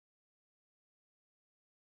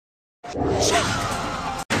Agony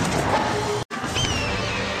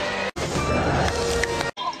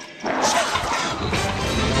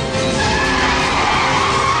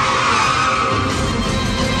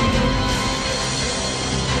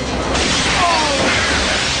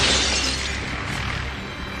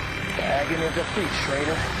of defeat,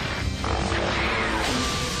 Schrader.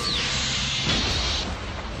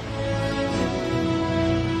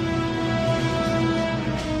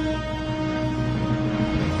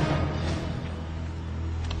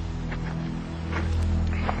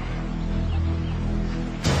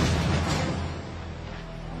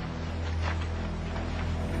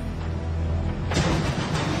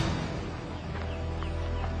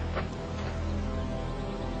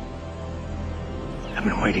 I've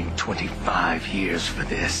been waiting 25 years for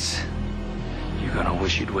this. You're gonna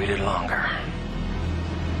wish you'd waited longer.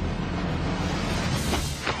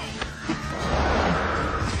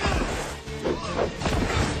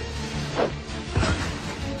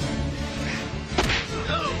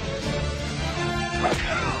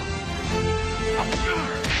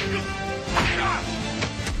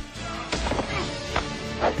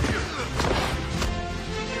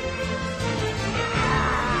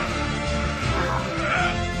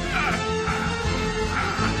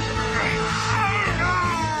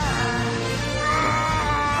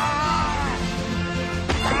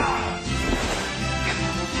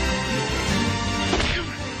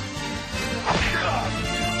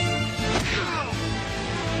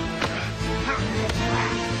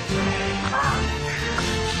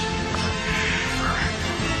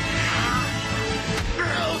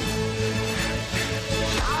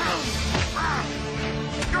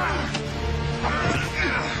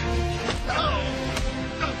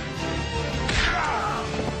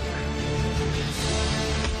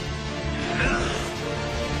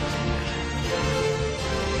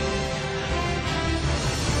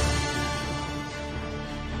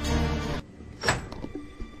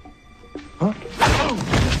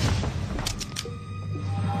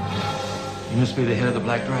 You must be the head of the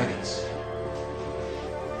Black Dragons.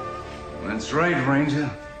 That's right, Ranger.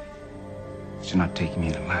 But you're not taking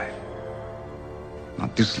me alive.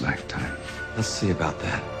 Not this lifetime. Let's see about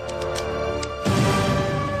that.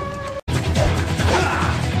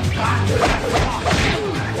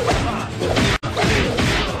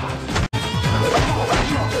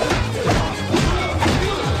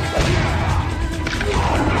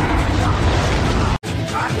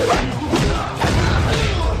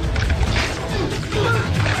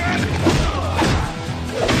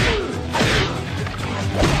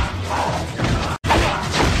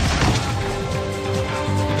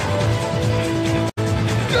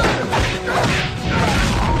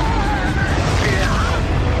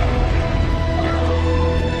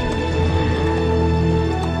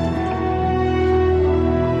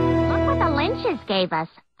 Gave us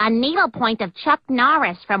a needlepoint of Chuck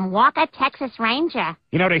Norris from Walker, Texas Ranger.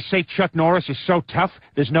 You know, they say Chuck Norris is so tough,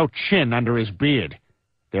 there's no chin under his beard.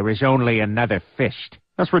 There is only another fist.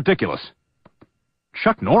 That's ridiculous.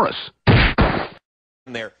 Chuck Norris.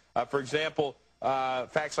 There, for example,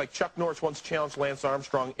 facts like Chuck Norris once challenged Lance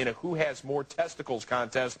Armstrong in a Who Has More Testicles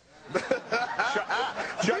contest.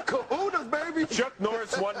 Chuck Kahunas, baby. Chuck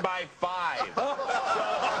Norris won by 5.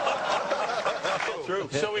 True.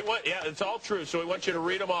 So we want, yeah, it's all true. So we want you to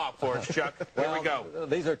read them off for us, Chuck. Here we go.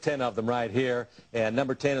 These are 10 of them right here. And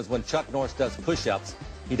number 10 is when Chuck Norris does push-ups,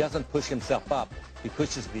 he doesn't push himself up. He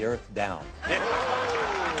pushes the earth down.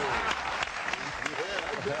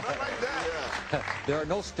 There are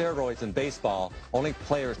no steroids in baseball. Only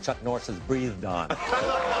players Chuck Norris has breathed on. That's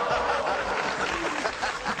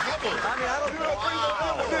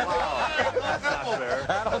not fair.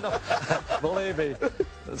 I don't know. Believe me.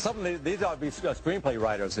 These ought to be screenplay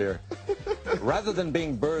writers here. Rather than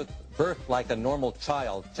being birthed like a normal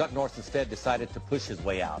child, Chuck Norris instead decided to push his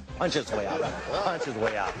way out. Punch his way out. Punch his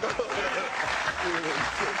way out.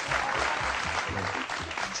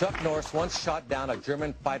 Chuck Norris once shot down a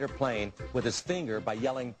German fighter plane with his finger by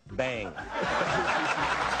yelling, "Bang."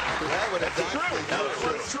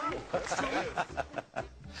 That's true.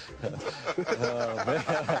 Oh, man.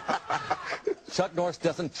 Chuck Norris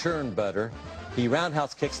doesn't churn butter. He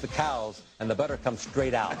roundhouse kicks the cows, and the butter comes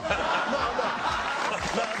straight out. No, is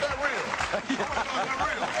that real?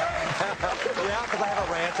 Yeah, because I have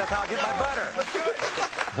a ranch. That's how I get my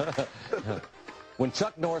butter. When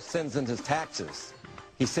Chuck Norris sends in his taxes,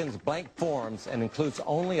 he sends blank forms and includes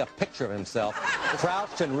only a picture of himself,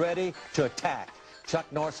 crouched and ready to attack. Chuck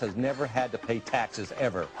Norris has never had to pay taxes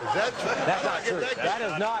ever. Is that true? That's not true. That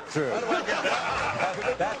is not true.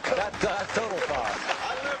 That's total fraud.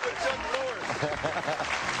 I live with Chuck Norris.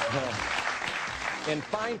 In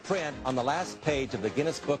fine print on the last page of the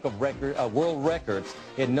Guinness Book of World Records,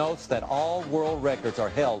 it notes that all world records are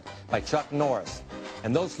held by Chuck Norris.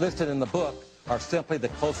 And those listed in the book are simply the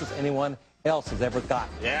closest anyone else has ever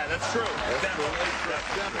gotten. Yeah, that's true.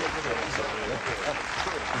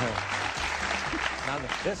 Now,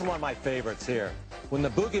 this is one of my favorites here. When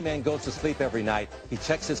the boogeyman goes to sleep every night, he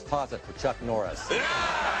checks his closet for Chuck Norris.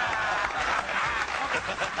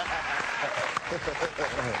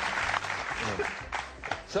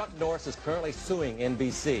 Chuck Norris is currently suing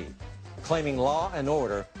NBC, claiming Law and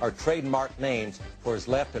Order are trademark names for his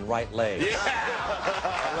left and right legs.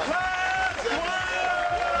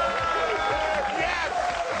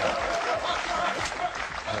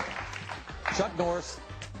 Chuck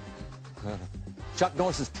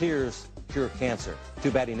Norris's tears cure cancer.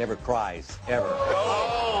 Too bad he never cries, ever.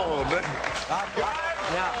 Oh, man.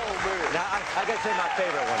 Now, I gotta say my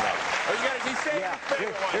favorite one, though. Oh, you gotta say your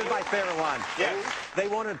favorite one. Here's my favorite one. Yes. They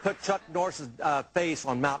wanted to put Chuck Norris's face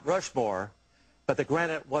on Mount Rushmoore, but the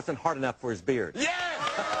granite wasn't hard enough for his beard. Yes!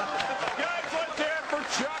 Guys, let's hear it for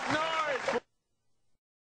Chuck Norris.